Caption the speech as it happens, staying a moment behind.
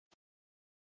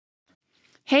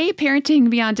Hey, Parenting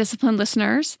Beyond Discipline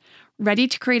listeners. Ready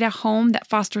to create a home that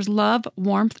fosters love,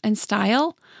 warmth, and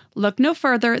style? Look no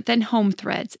further than Home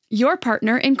Threads, your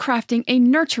partner in crafting a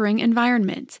nurturing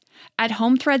environment. At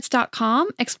HomeThreads.com,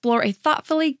 explore a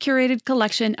thoughtfully curated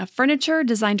collection of furniture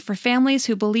designed for families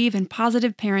who believe in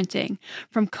positive parenting.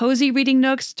 From cozy reading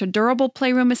nooks to durable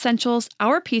playroom essentials,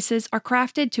 our pieces are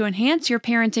crafted to enhance your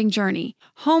parenting journey.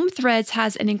 Home Threads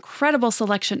has an incredible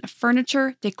selection of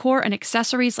furniture, decor, and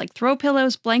accessories like throw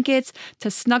pillows, blankets,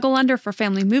 to snuggle under for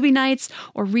family movie nights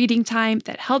or reading time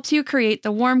that helps you create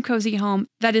the warm, cozy home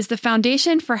that is the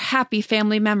foundation for happy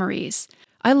family memories.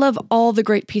 I love all the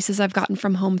great pieces I've gotten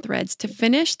from Home Threads to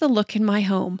finish the look in my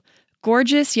home.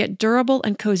 Gorgeous yet durable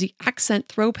and cozy accent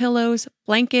throw pillows,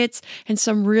 blankets, and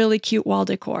some really cute wall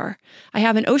decor. I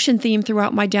have an ocean theme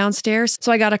throughout my downstairs,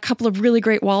 so I got a couple of really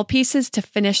great wall pieces to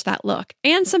finish that look,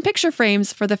 and some picture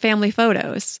frames for the family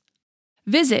photos.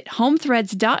 Visit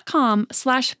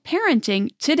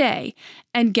homethreads.com/parenting today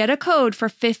and get a code for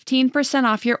 15%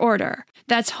 off your order.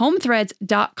 That's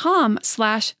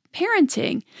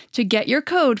homethreads.com/parenting to get your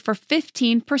code for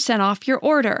 15% off your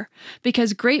order,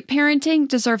 because great parenting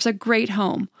deserves a great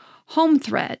home. Home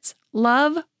Threads.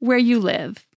 Love where you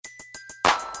live.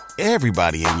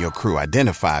 Everybody in your crew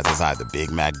identifies as either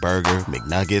Big Mac Burger,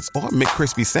 McNuggets, or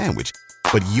McCrispy Sandwich.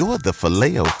 But you're the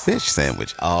Filet-O-Fish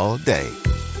Sandwich all day.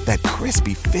 That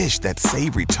crispy fish, that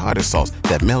savory tartar sauce,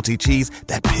 that melty cheese,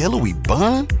 that pillowy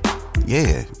bun.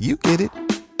 Yeah, you get it.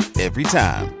 Every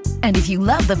time. And if you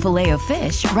love the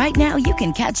Filet-O-Fish, right now you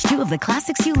can catch two of the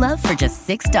classics you love for just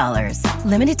 $6.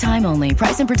 Limited time only.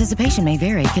 Price and participation may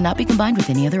vary. Cannot be combined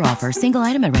with any other offer. Single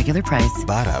item at regular price.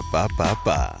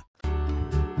 Ba-da-ba-ba-ba.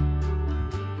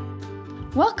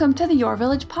 Welcome to the Your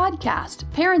Village podcast,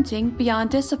 Parenting Beyond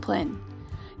Discipline.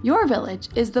 Your Village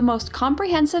is the most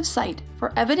comprehensive site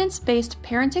for evidence-based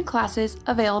parenting classes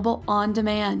available on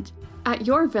demand at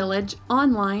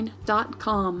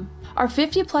yourvillageonline.com. Our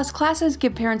 50-plus classes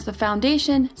give parents the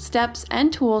foundation, steps,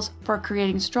 and tools for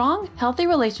creating strong, healthy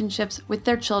relationships with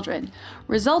their children,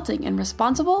 resulting in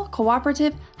responsible,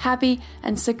 cooperative, happy,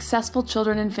 and successful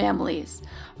children and families.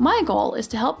 My goal is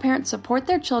to help parents support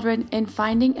their children in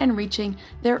finding and reaching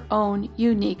their own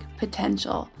unique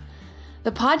potential.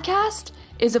 The podcast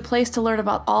is a place to learn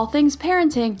about all things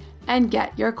parenting and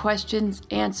get your questions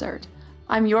answered.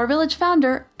 I'm Your Village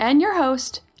founder and your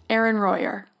host, Erin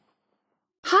Royer.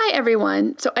 Hi,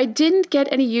 everyone. So I didn't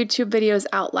get any YouTube videos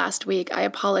out last week. I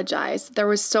apologize. There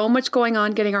was so much going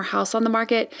on getting our house on the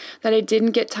market that I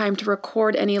didn't get time to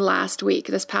record any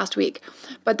this past week.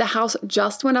 But the house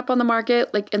just went up on the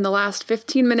market like in the last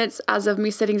 15 minutes as of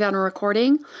me sitting down and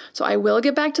recording. So I will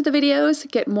get back to the videos,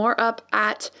 get more up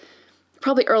at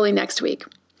probably early next week.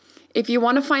 If you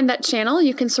want to find that channel,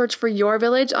 you can search for Your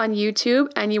Village on YouTube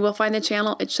and you will find the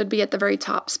channel. It should be at the very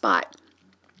top spot.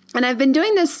 And I've been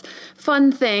doing this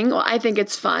fun thing, well, I think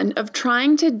it's fun, of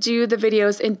trying to do the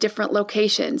videos in different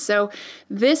locations. So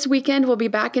this weekend we'll be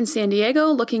back in San Diego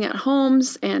looking at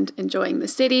homes and enjoying the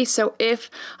city. So if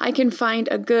I can find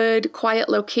a good, quiet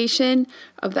location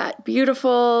of that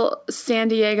beautiful San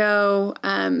Diego,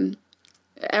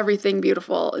 everything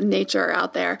beautiful nature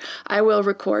out there, I will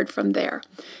record from there.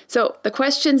 So the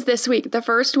questions this week, the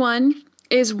first one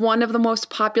is one of the most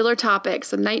popular topics,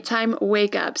 the nighttime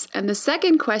wake-ups. And the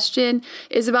second question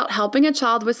is about helping a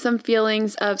child with some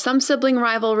feelings of some sibling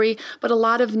rivalry, but a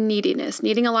lot of neediness,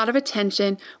 needing a lot of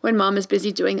attention when mom is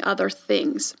busy doing other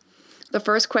things. The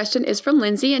first question is from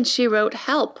Lindsay, and she wrote,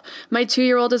 "Help! My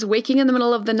 2-year-old is waking in the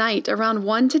middle of the night around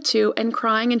 1 to 2 and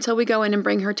crying until we go in and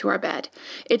bring her to our bed.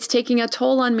 It's taking a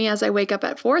toll on me as I wake up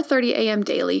at 4:30 a.m.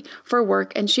 daily for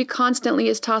work, and she constantly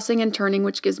is tossing and turning,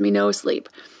 which gives me no sleep.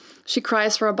 She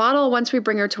cries for a bottle once we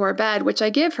bring her to our bed, which I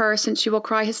give her since she will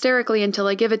cry hysterically until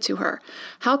I give it to her.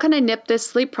 How can I nip this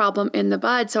sleep problem in the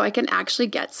bud so I can actually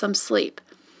get some sleep?"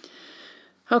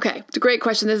 Okay, it's a great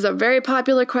question. This is a very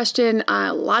popular question.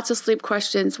 Lots of sleep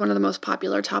questions, one of the most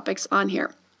popular topics on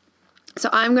here. So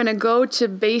I'm going to go to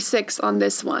basics on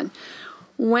this one.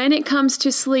 When it comes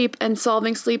to sleep and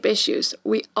solving sleep issues,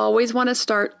 we always want to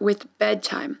start with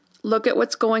bedtime. Look at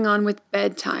what's going on with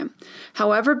bedtime.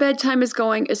 However bedtime is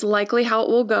going is likely how it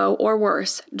will go, or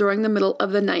worse, during the middle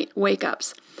of the night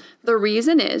wake-ups. The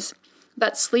reason is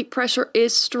that sleep pressure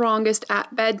is strongest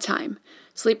at bedtime.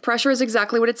 Sleep pressure is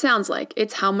exactly what it sounds like.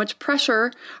 It's how much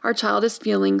pressure our child is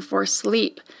feeling for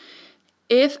sleep.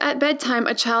 If at bedtime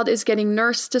a child is getting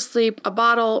nursed to sleep, a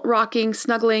bottle, rocking,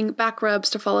 snuggling, back rubs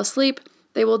to fall asleep,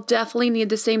 they will definitely need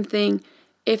the same thing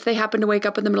if they happen to wake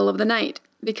up in the middle of the night.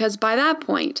 Because by that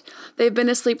point, they've been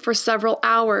asleep for several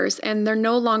hours and they're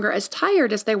no longer as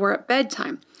tired as they were at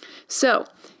bedtime. So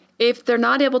If they're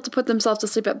not able to put themselves to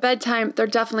sleep at bedtime, they're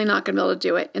definitely not going to be able to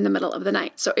do it in the middle of the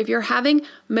night. So if you're having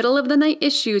middle of the night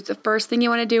issues, the first thing you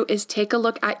want to do is take a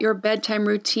look at your bedtime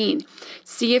routine.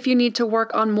 See if you need to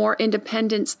work on more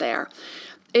independence there.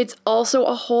 It's also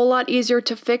a whole lot easier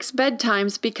to fix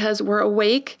bedtimes because we're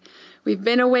awake. We've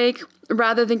been awake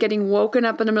rather than getting woken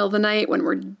up in the middle of the night when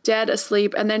we're dead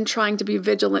asleep and then trying to be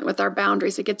vigilant with our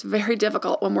boundaries. It gets very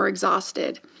difficult when we're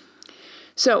exhausted.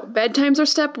 So bedtimes are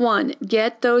step one.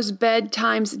 Get those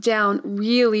bedtimes down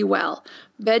really well.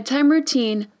 Bedtime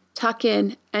routine, tuck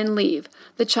in and leave.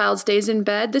 The child stays in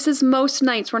bed. This is most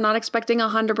nights. We're not expecting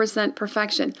 100%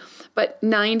 perfection, but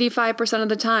 95% of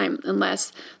the time,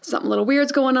 unless something a little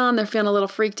weird's going on, they're feeling a little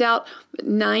freaked out, but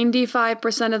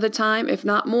 95% of the time, if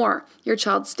not more, your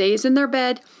child stays in their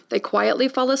bed. They quietly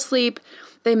fall asleep.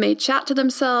 They may chat to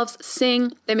themselves,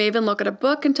 sing. They may even look at a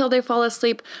book until they fall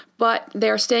asleep, but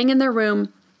they're staying in their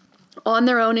room on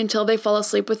their own until they fall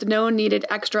asleep with no needed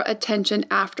extra attention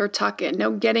after tuck-in. No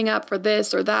getting up for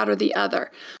this or that or the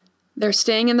other. They're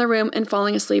staying in the room and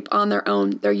falling asleep on their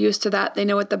own. They're used to that. They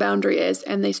know what the boundary is,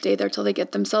 and they stay there till they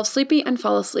get themselves sleepy and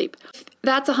fall asleep.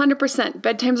 That's 100%.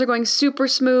 Bedtimes are going super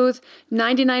smooth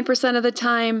 99% of the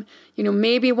time.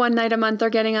 Maybe one night a month they're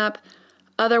getting up.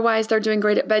 Otherwise, they're doing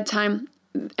great at bedtime,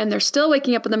 and they're still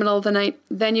waking up in the middle of the night.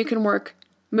 Then you can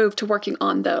move to working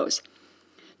on those.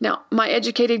 Now, my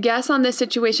educated guess on this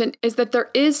situation is that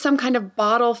there is some kind of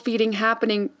bottle feeding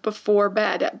happening before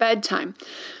bed, at bedtime,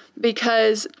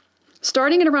 because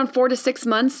starting at around 4 to 6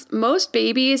 months, most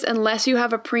babies, unless you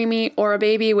have a preemie or a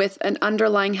baby with an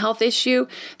underlying health issue,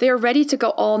 they are ready to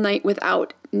go all night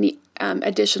without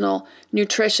additional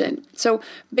nutrition. So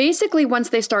basically, once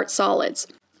they start solids.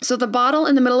 So the bottle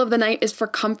in the middle of the night is for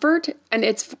comfort, and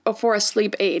it's for a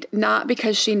sleep aid, not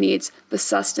because she needs the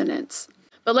sustenance.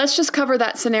 But let's just cover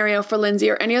that scenario for Lindsay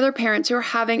or any other parents who are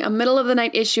having a middle of the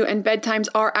night issue and bedtimes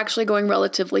are actually going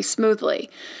relatively smoothly.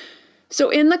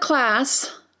 So in the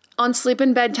class on sleep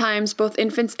and bedtimes, both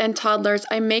infants and toddlers,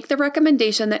 I make the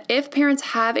recommendation that if parents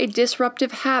have a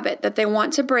disruptive habit that they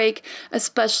want to break,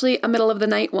 especially a middle of the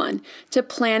night one, to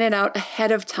plan it out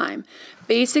ahead of time.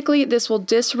 Basically, this will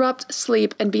disrupt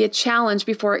sleep and be a challenge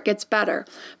before it gets better,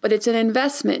 but it's an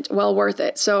investment well worth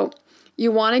it. So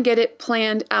you want to get it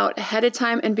planned out ahead of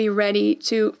time and be ready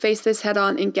to face this head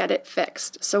on and get it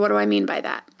fixed. So what do I mean by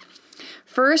that?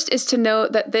 First is to know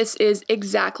that this is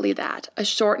exactly that, a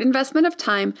short investment of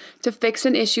time to fix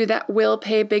an issue that will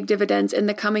pay big dividends in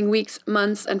the coming weeks,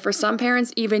 months, and for some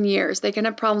parents, even years. They can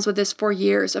have problems with this for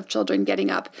years of children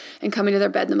getting up and coming to their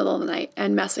bed in the middle of the night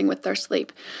and messing with their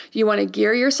sleep. You want to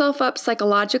gear yourself up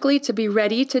psychologically to be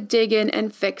ready to dig in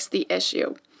and fix the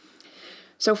issue.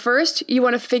 So first, you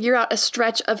want to figure out a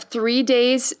stretch of 3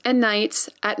 days and nights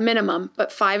at minimum,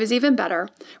 but 5 is even better,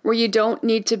 where you don't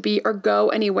need to be or go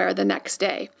anywhere the next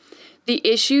day. The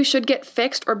issue should get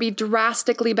fixed or be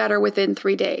drastically better within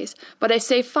 3 days. But I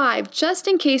say 5 just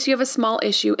in case you have a small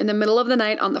issue in the middle of the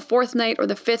night on the 4th night or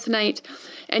the 5th night,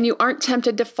 and you aren't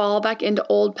tempted to fall back into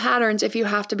old patterns if you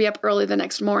have to be up early the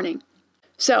next morning.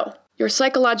 So, you're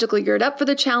psychologically geared up for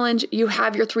the challenge. You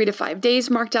have your 3 to 5 days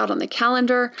marked out on the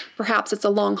calendar. Perhaps it's a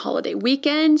long holiday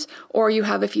weekend, or you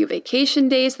have a few vacation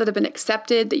days that have been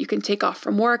accepted that you can take off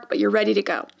from work, but you're ready to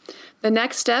go. The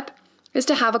next step is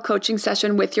to have a coaching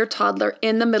session with your toddler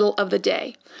in the middle of the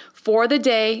day for the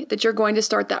day that you're going to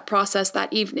start that process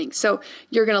that evening. So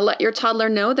you're going to let your toddler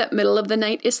know that middle of the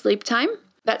night is sleep time.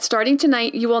 That starting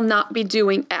tonight, you will not be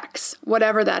doing X,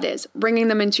 whatever that is, bringing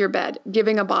them into your bed,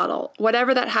 giving a bottle,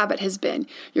 whatever that habit has been.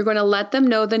 You're going to let them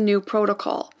know the new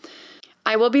protocol.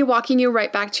 I will be walking you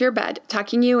right back to your bed,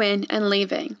 tucking you in and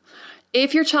leaving.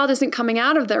 If your child isn't coming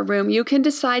out of their room, you can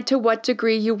decide to what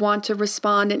degree you want to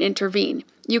respond and intervene.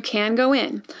 You can go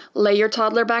in, lay your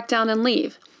toddler back down and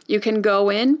leave. You can go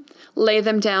in, lay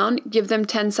them down, give them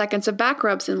 10 seconds of back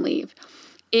rubs and leave.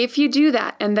 If you do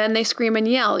that and then they scream and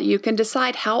yell, you can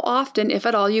decide how often, if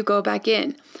at all, you go back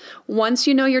in. Once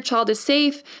you know your child is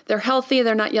safe, they're healthy,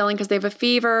 they're not yelling because they have a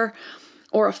fever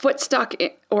or a foot stuck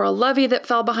or a lovey that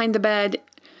fell behind the bed,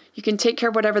 you can take care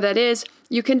of whatever that is.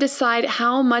 You can decide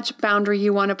how much boundary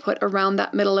you want to put around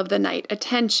that middle of the night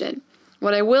attention.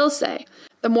 What I will say,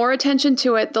 the more attention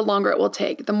to it, the longer it will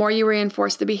take, the more you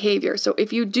reinforce the behavior. So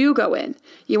if you do go in,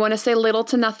 you want to say little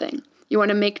to nothing. You want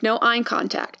to make no eye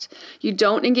contact. You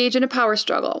don't engage in a power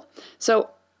struggle. So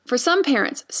for some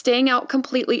parents, staying out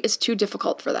completely is too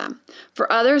difficult for them. For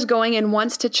others, going in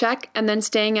once to check and then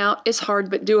staying out is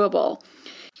hard but doable.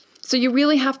 So you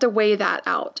really have to weigh that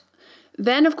out.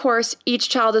 Then, of course, each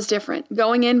child is different.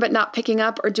 Going in but not picking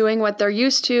up or doing what they're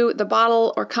used to, the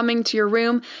bottle, or coming to your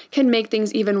room can make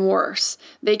things even worse.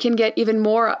 They can get even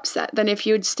more upset than if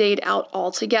you'd stayed out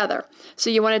altogether. So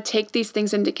you want to take these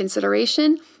things into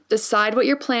consideration, decide what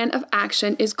your plan of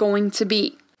action is going to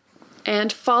be,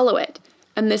 and follow it.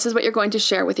 And this is what you're going to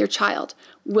share with your child.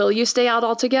 Will you stay out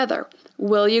altogether?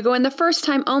 Will you go in the first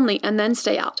time only and then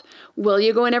stay out? Will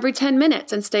you go in every 10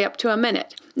 minutes and stay up to a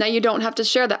minute? Now, you don't have to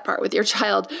share that part with your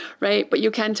child, right? But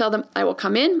you can tell them, I will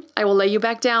come in, I will lay you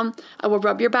back down, I will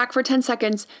rub your back for 10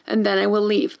 seconds, and then I will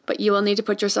leave. But you will need to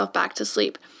put yourself back to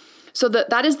sleep. So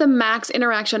that is the max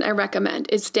interaction I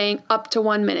recommend, is staying up to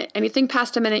 1 minute. Anything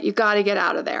past a minute, you got to get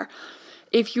out of there.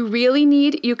 If you really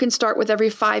need, you can start with every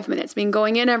 5 minutes, meaning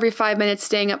going in every 5 minutes,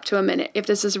 staying up to a minute, if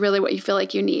this is really what you feel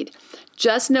like you need.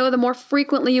 Just know the more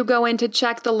frequently you go in to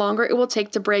check, the longer it will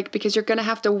take to break, because you're going to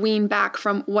have to wean back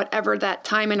from whatever that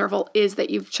time interval is that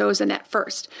you've chosen at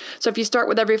first. So if you start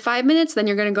with every 5 minutes, then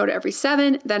you're going to go to every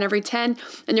 7, then every 10,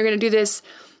 and you're going to do this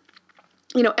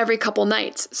every couple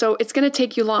nights. So it's going to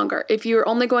take you longer. If you're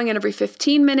only going in every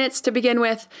 15 minutes to begin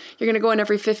with, you're going to go in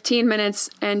every 15 minutes,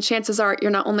 and chances are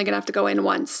you're not only going to have to go in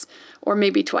once or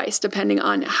maybe twice, depending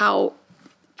on how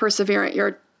perseverant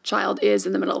your child is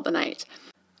in the middle of the night.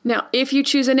 Now, if you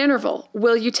choose an interval,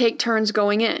 will you take turns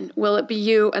going in? Will it be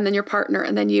you and then your partner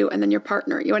and then you and then your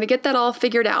partner? You want to get that all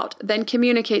figured out, then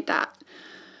communicate that.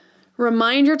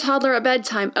 Remind your toddler at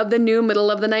bedtime of the new middle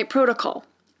of the night protocol.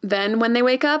 Then when they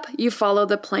wake up, you follow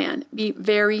the plan. Be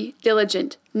very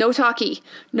diligent. No talkie,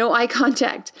 no eye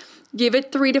contact. Give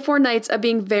it 3 to 4 nights of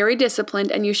being very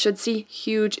disciplined, and you should see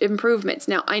huge improvements.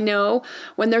 Now, I know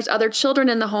when there's other children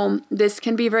in the home, this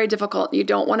can be very difficult. You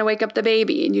don't want to wake up the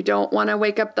baby, and you don't want to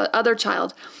wake up the other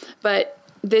child, but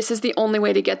this is the only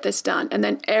way to get this done, and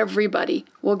then everybody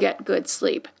will get good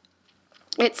sleep.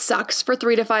 It sucks for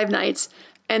 3 to 5 nights,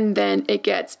 and then it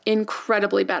gets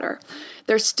incredibly better.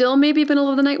 There's still maybe middle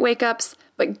of the night wake-ups,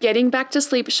 but getting back to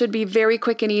sleep should be very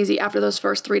quick and easy after those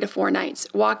first 3 to 4 nights.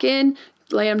 Walk in,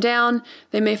 lay them down,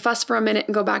 they may fuss for a minute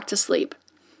and go back to sleep.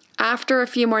 After a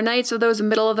few more nights of those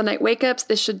middle of the night wake-ups,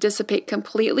 this should dissipate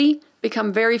completely,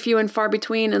 become very few and far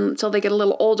between until they get a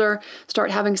little older,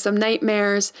 start having some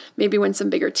nightmares, maybe when some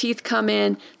bigger teeth come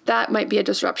in. That might be a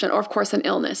disruption, or of course an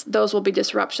illness. Those will be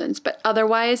disruptions, but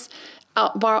otherwise,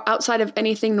 outside of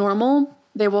anything normal,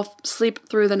 they will sleep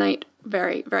through the night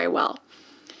very, very well.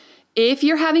 If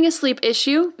you're having a sleep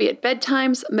issue, be it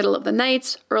bedtimes, middle of the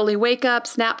nights, early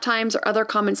wake-ups, nap times, or other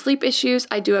common sleep issues,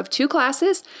 I do have 2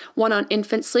 classes, one on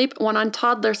infant sleep, one on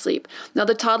toddler sleep. Now,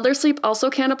 the toddler sleep also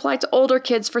can apply to older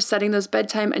kids for setting those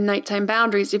bedtime and nighttime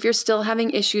boundaries if you're still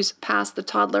having issues past the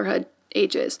toddlerhood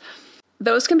ages.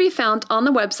 Those can be found on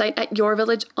the website at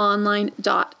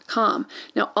yourvillageonline.com.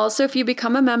 Now, also, if you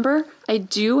become a member, I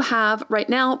do have right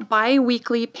now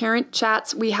bi-weekly parent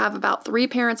chats. We have about 3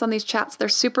 parents on these chats. They're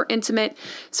super intimate.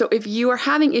 So if you are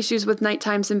having issues with night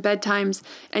times and bedtimes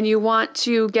and you want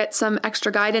to get some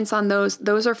extra guidance on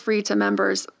those are free to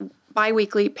members.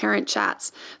 Bi-weekly parent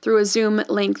chats through a Zoom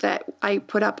link that I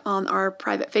put up on our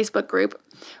private Facebook group.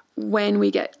 When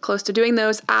we get close to doing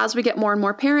those, as we get more and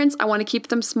more parents, I want to keep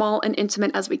them small and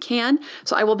intimate as we can.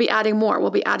 So I will be adding more. We'll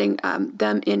be adding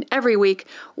them in every week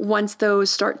once we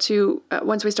start to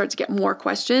get more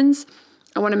questions.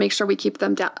 I want to make sure we keep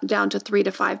them down to 3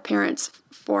 to 5 parents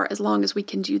for as long as we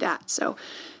can do that. So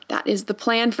that is the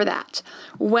plan for that.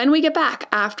 When we get back,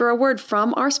 after a word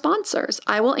from our sponsors,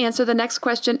 I will answer the next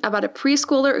question about a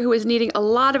preschooler who is needing a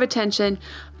lot of attention,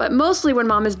 but mostly when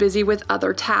mom is busy with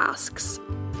other tasks.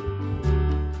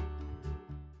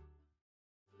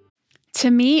 To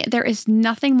me, there is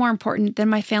nothing more important than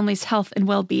my family's health and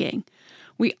well-being.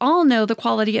 We all know the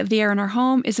quality of the air in our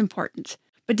home is important.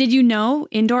 But did you know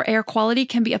indoor air quality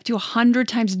can be up to 100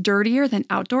 times dirtier than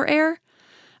outdoor air?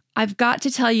 I've got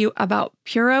to tell you about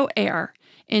Puro Air.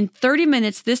 In 30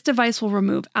 minutes, this device will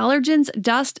remove allergens,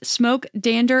 dust, smoke,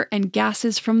 dander, and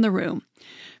gases from the room.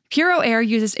 Puro Air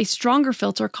uses a stronger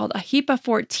filter called a HEPA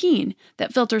 14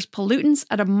 that filters pollutants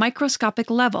at a microscopic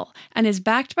level and is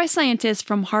backed by scientists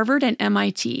from Harvard and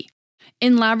MIT.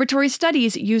 In laboratory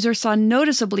studies, users saw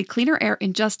noticeably cleaner air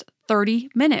in just 30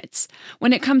 minutes.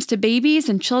 When it comes to babies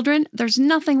and children, there's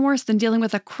nothing worse than dealing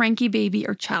with a cranky baby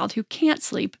or child who can't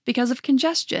sleep because of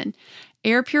congestion.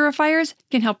 Air purifiers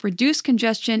can help reduce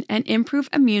congestion and improve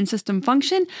immune system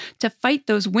function to fight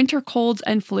those winter colds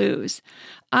and flus.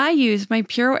 I use my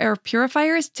Puro Air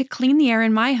purifiers to clean the air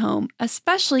in my home,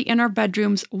 especially in our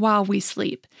bedrooms while we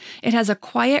sleep. It has a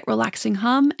quiet, relaxing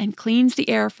hum and cleans the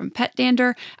air from pet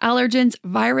dander, allergens,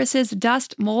 viruses,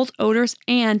 dust, mold, odors,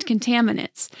 and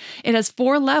contaminants. It has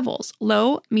 4 levels: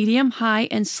 low, medium, high,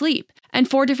 and sleep. and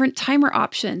 4 different timer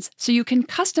options so you can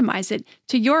customize it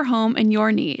to your home and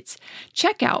your needs.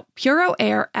 Check out Puro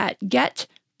Air at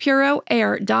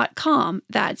getpuroair.com.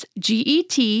 That's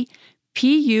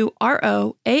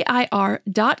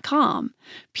GETPUROAIR.com.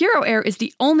 Puro Air is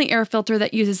the only air filter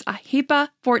that uses a HEPA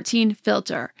 14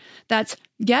 filter. That's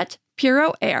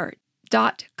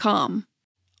getpuroair.com.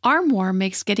 Armoire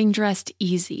makes getting dressed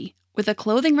easy. With a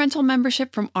clothing rental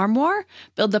membership from Armoire,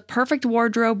 build the perfect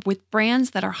wardrobe with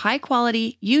brands that are high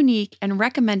quality, unique, and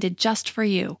recommended just for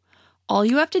you. All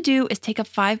you have to do is take a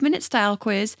 5-minute style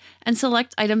quiz and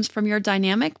select items from your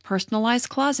dynamic, personalized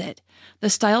closet. The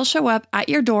styles show up at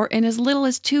your door in as little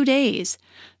as 2 days.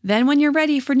 Then when you're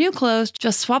ready for new clothes,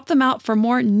 just swap them out for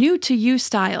more new-to-you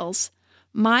styles.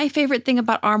 My favorite thing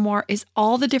about Armoire is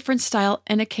all the different style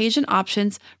and occasion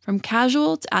options, from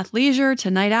casual to athleisure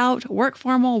to night out, work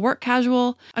formal, work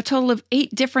casual, a total of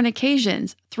 8 different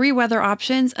occasions, 3 weather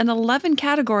options, and 11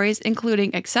 categories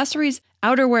including accessories,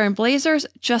 outerwear, and blazers,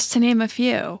 just to name a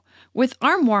few. With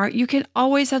Armoire, you can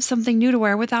always have something new to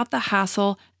wear without the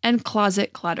hassle and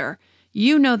closet clutter.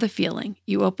 You know the feeling.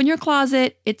 You open your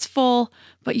closet, it's full,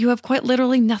 but you have quite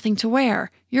literally nothing to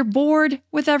wear. You're bored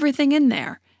with everything in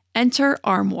there. Enter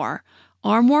Armoire.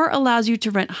 Armoire allows you to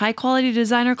rent high-quality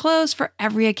designer clothes for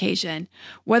every occasion.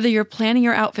 Whether you're planning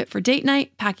your outfit for date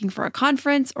night, packing for a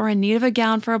conference, or in need of a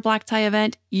gown for a black tie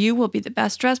event, you will be the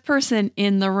best-dressed person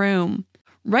in the room.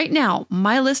 Right now,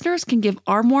 my listeners can give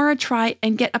Armoire a try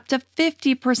and get up to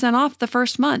 50% off the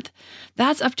first month.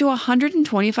 That's up to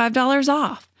 $125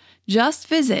 off. Just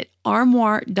visit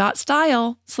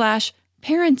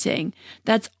armoire.style/parenting.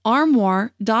 That's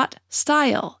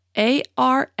armoire.style.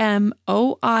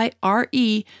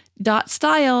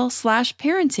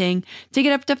 ARMOIRE.style/parenting to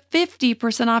get up to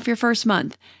 50% off your first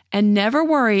month and never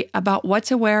worry about what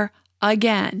to wear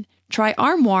again. Try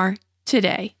Armoire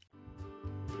today.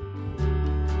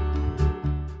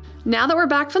 Now that we're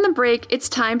back from the break, it's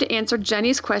time to answer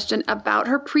Jenny's question about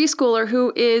her preschooler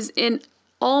who is in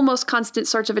almost constant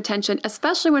search of attention,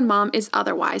 especially when mom is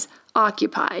otherwise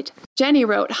occupied. Jenny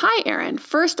wrote, "Hi, Erin.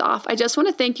 First off, I just want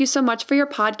to thank you so much for your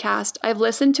podcast. I've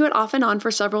listened to it off and on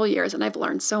for several years, and I've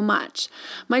learned so much.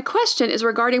 My question is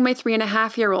regarding my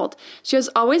 3.5-year-old. She has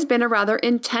always been a rather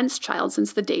intense child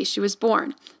since the day she was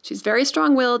born. She's very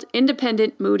strong-willed,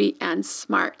 independent, moody, and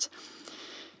smart.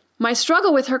 My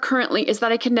struggle with her currently is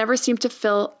that I can never seem to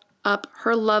fill up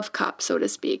her love cup, so to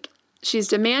speak. She's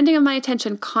demanding of my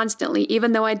attention constantly,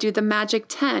 even though I do the magic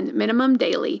 10 minimum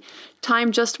daily,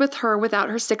 time just with her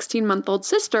without her 16-month-old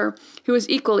sister, who is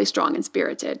equally strong and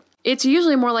spirited. It's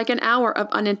usually more like an hour of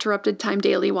uninterrupted time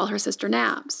daily while her sister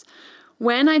naps.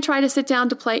 When I try to sit down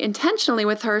to play intentionally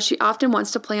with her, she often wants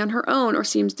to play on her own or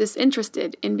seems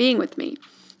disinterested in being with me.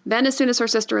 Then as soon as her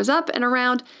sister is up and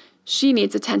around, she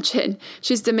needs attention.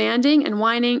 She's demanding and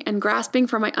whining and grasping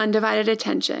for my undivided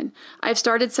attention. I've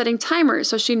started setting timers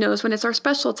so she knows when it's our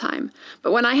special time.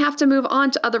 But when I have to move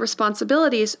on to other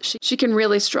responsibilities, she can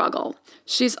really struggle.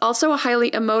 She's also a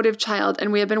highly emotive child,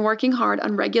 and we have been working hard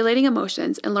on regulating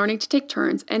emotions and learning to take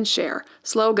turns and share.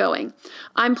 Slow going.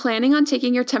 I'm planning on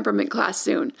taking your temperament class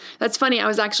soon." That's funny. I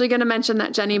was actually going to mention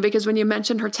that, Jenny, because when you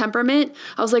mentioned her temperament,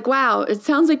 I was like, wow, it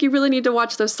sounds like you really need to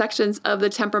watch those sections of the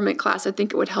temperament class. I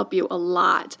think it would help you a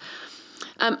lot.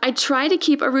 I try to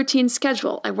keep a routine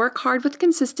schedule. I work hard with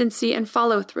consistency and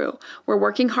follow through. We're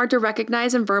working hard to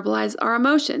recognize and verbalize our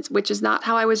emotions, which is not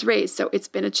how I was raised, so it's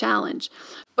been a challenge.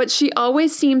 But she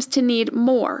always seems to need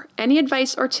more. Any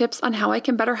advice or tips on how I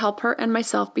can better help her and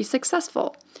myself be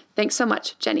successful? Thanks so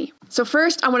much, Jenny. So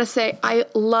first, I want to say I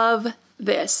love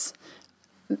this.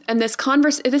 And this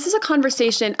is a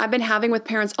conversation I've been having with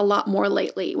parents a lot more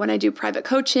lately when I do private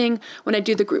coaching, when I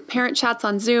do the group parent chats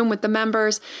on Zoom with the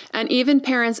members, and even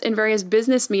parents in various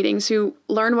business meetings who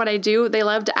learn what I do. They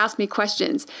love to ask me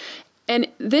questions. And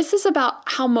this is about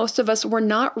how most of us were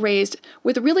not raised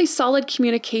with really solid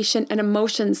communication and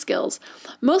emotion skills,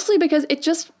 mostly because it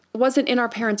just wasn't in our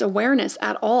parents' awareness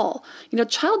at all.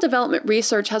 Child development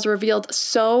research has revealed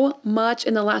so much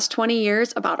in the last 20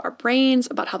 years about our brains,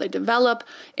 about how they develop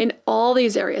in all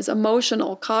these areas: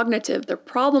 emotional, cognitive, their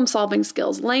problem-solving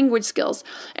skills, language skills,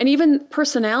 and even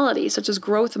personality, such as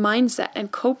growth mindset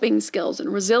and coping skills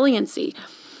and resiliency.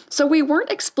 So we weren't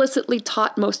explicitly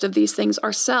taught most of these things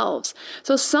ourselves.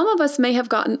 So some of us may have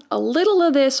gotten a little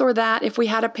of this or that if we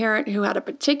had a parent who had a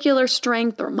particular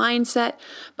strength or mindset,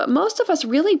 but most of us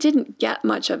really didn't get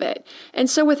much of it. And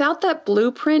so without that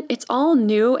blueprint, it's all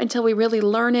new until we really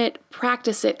learn it,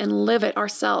 practice it, and live it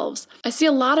ourselves. I see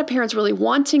a lot of parents really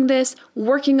wanting this,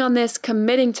 working on this,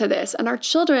 committing to this, and our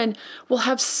children will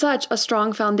have such a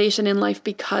strong foundation in life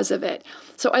because of it.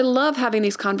 So I love having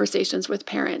these conversations with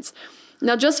parents.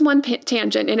 Now, just one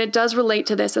tangent, and it does relate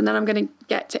to this, and then I'm going to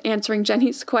get to answering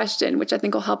Jenny's question, which I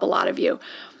think will help a lot of you.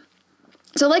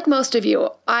 So like most of you,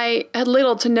 I had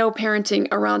little to no parenting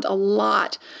around a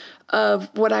lot of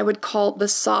what I would call the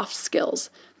soft skills,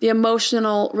 the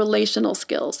emotional, relational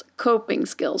skills, coping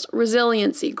skills,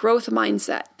 resiliency, growth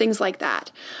mindset, things like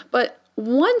that. But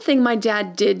one thing my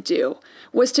dad did do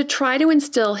was to try to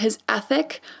instill his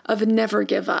ethic of never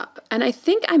give up. And I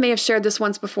think I may have shared this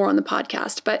once before on the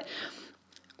podcast, but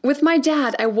with my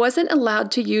dad, I wasn't allowed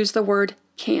to use the word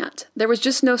can't. There was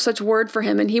just no such word for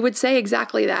him, and he would say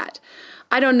exactly that.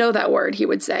 I don't know that word, he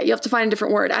would say. You have to find a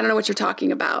different word. I don't know what you're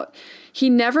talking about. He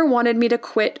never wanted me to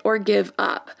quit or give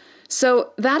up.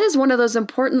 So that is one of those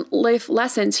important life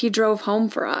lessons he drove home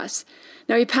for us.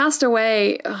 Now, he passed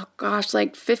away,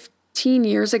 like 15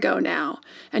 years ago now,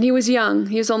 and he was young.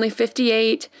 He was only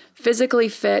 58, physically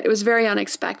fit. It was very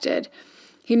unexpected.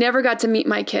 He never got to meet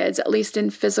my kids, at least in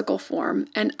physical form.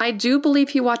 And I do believe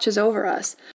he watches over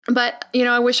us. But,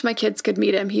 I wish my kids could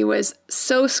meet him. He was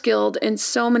so skilled in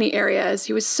so many areas.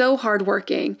 He was so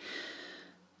hardworking.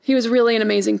 He was really an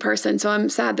amazing person. So I'm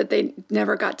sad that they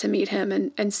never got to meet him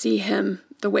and see him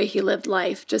the way he lived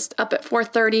life. Just up at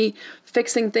 4:30,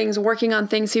 fixing things, working on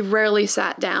things. He rarely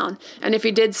sat down. And if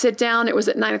he did sit down, it was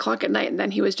at 9 o'clock at night, and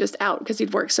then he was just out because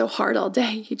he'd worked so hard all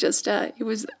day. He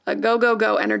was a go, go,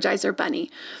 go Energizer bunny.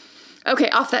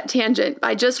 Okay, off that tangent,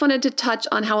 I just wanted to touch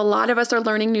on how a lot of us are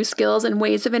learning new skills and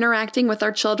ways of interacting with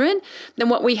our children than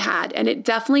what we had. And it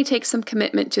definitely takes some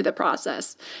commitment to the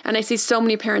process. And I see so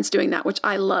many parents doing that, which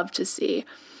I love to see.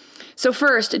 So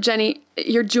first, Jenny,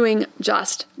 you're doing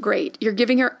just great. You're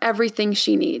giving her everything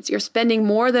she needs. You're spending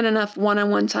more than enough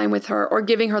one-on-one time with her or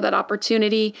giving her that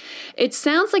opportunity. It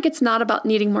sounds like it's not about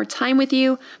needing more time with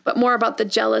you, but more about the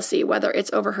jealousy, whether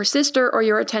it's over her sister or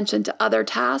your attention to other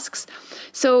tasks.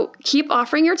 So keep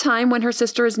offering your time when her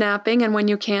sister is napping and when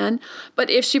you can.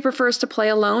 But if she prefers to play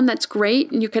alone, that's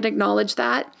great, and you can acknowledge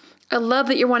that. I love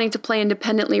that you're wanting to play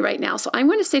independently right now. So I'm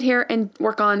going to sit here and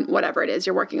work on whatever it is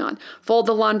you're working on. Fold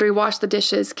the laundry, wash the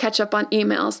dishes, catch up on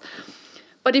emails.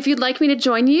 But if you'd like me to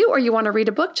join you or you want to read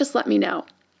a book, just let me know.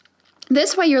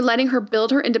 This way you're letting her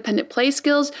build her independent play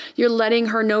skills. You're letting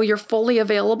her know you're fully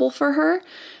available for her.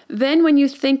 Then when you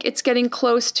think it's getting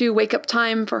close to wake up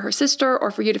time for her sister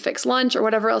or for you to fix lunch or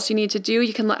whatever else you need to do,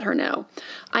 you can let her know.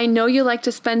 I know you like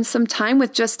to spend some time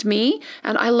with just me,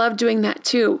 and I love doing that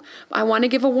too. I want to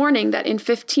give a warning that in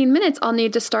 15 minutes I'll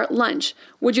need to start lunch.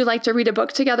 Would you like to read a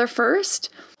book together first?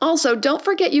 Also, don't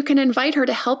forget you can invite her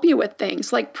to help you with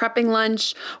things like prepping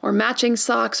lunch or matching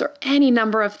socks or any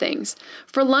number of things.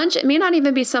 For lunch, it may not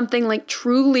even be something like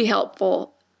truly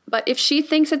helpful. But if she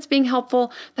thinks it's being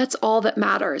helpful, that's all that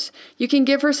matters. You can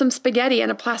give her some spaghetti and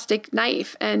a plastic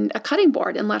knife and a cutting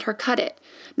board and let her cut it.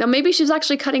 Now, maybe she's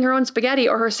actually cutting her own spaghetti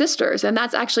or her sister's, and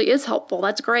that actually is helpful.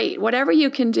 That's great. Whatever you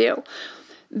can do.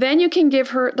 Then you can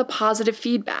give her the positive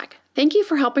feedback. Thank you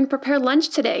for helping prepare lunch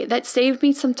today. That saved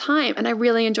me some time, and I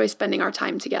really enjoy spending our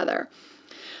time together.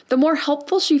 The more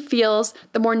helpful she feels,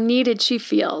 the more needed she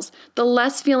feels, the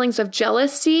less feelings of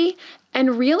jealousy.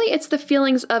 And really, it's the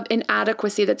feelings of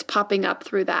inadequacy that's popping up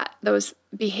through those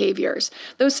behaviors.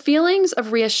 Those feelings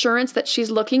of reassurance that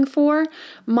she's looking for.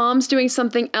 Mom's doing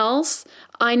something else.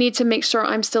 I need to make sure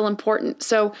I'm still important.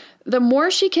 So the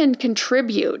more she can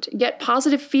contribute, get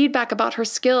positive feedback about her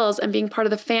skills and being part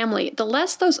of the family, the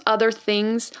less those other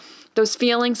things, the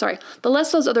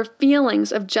less those other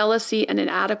feelings of jealousy and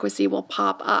inadequacy will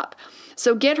pop up.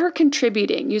 So get her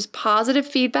contributing. Use positive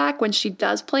feedback when she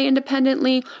does play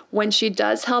independently, when she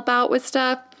does help out with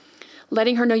stuff,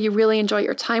 letting her know you really enjoy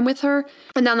your time with her.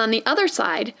 And then on the other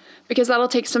side, because that'll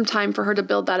take some time for her to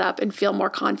build that up and feel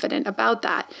more confident about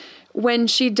that, when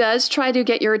she does try to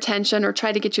get your attention or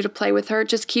try to get you to play with her,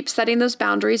 just keep setting those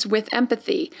boundaries with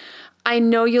empathy. I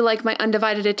know you like my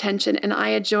undivided attention and I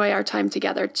enjoy our time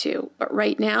together too. But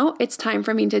right now, it's time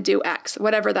for me to do X,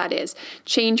 whatever that is.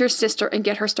 Change your sister and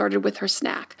get her started with her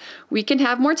snack. We can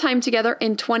have more time together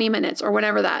in 20 minutes or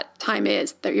whatever that time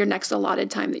is, that your next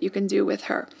allotted time that you can do with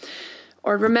her.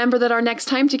 Or remember that our next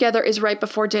time together is right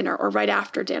before dinner or right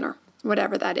after dinner.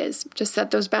 Whatever that is. Just set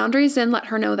those boundaries and let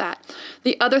her know that.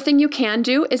 The other thing you can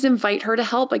do is invite her to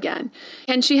help again.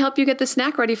 Can she help you get the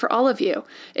snack ready for all of you?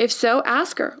 If so,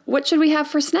 ask her, what should we have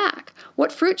for snack?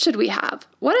 What fruit should we have?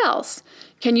 What else?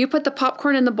 Can you put the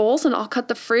popcorn in the bowls and I'll cut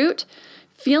the fruit?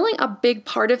 Feeling a big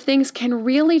part of things can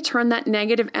really turn that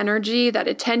negative energy, that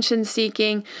attention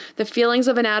seeking, the feelings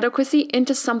of inadequacy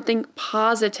into something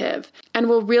positive and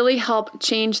will really help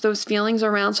change those feelings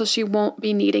around so she won't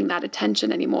be needing that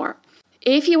attention anymore.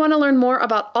 If you want to learn more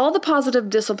about all the positive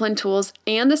discipline tools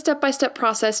and the step-by-step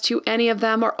process to any of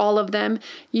them or all of them,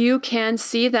 you can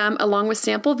see them along with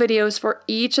sample videos for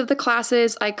each of the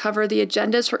classes. I cover the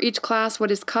agendas for each class, what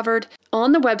is covered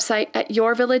on the website at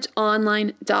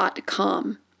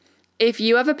yourvillageonline.com. If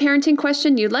you have a parenting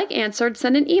question you'd like answered,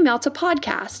 send an email to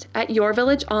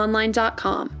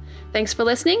podcast@yourvillageonline.com. Thanks for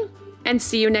listening, and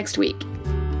see you next week.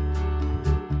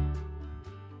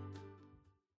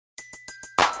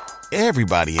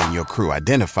 Everybody in your crew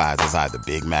identifies as either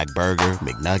Big Mac Burger,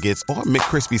 McNuggets, or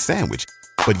McCrispy Sandwich.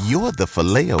 But you're the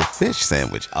Filet-O-Fish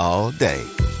Sandwich all day.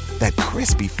 That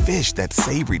crispy fish, that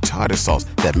savory tartar sauce,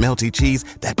 that melty cheese,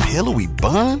 that pillowy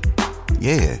bun.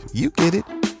 Yeah, you get it.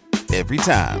 Every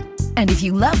time. And if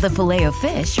you love the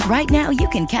Filet-O-Fish, right now you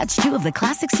can catch two of the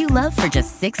classics you love for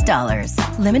just $6.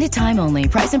 Limited time only.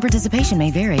 Price and participation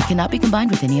may vary. Cannot be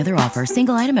combined with any other offer.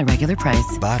 Single item at regular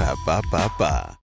price. Ba-da-ba-ba-ba.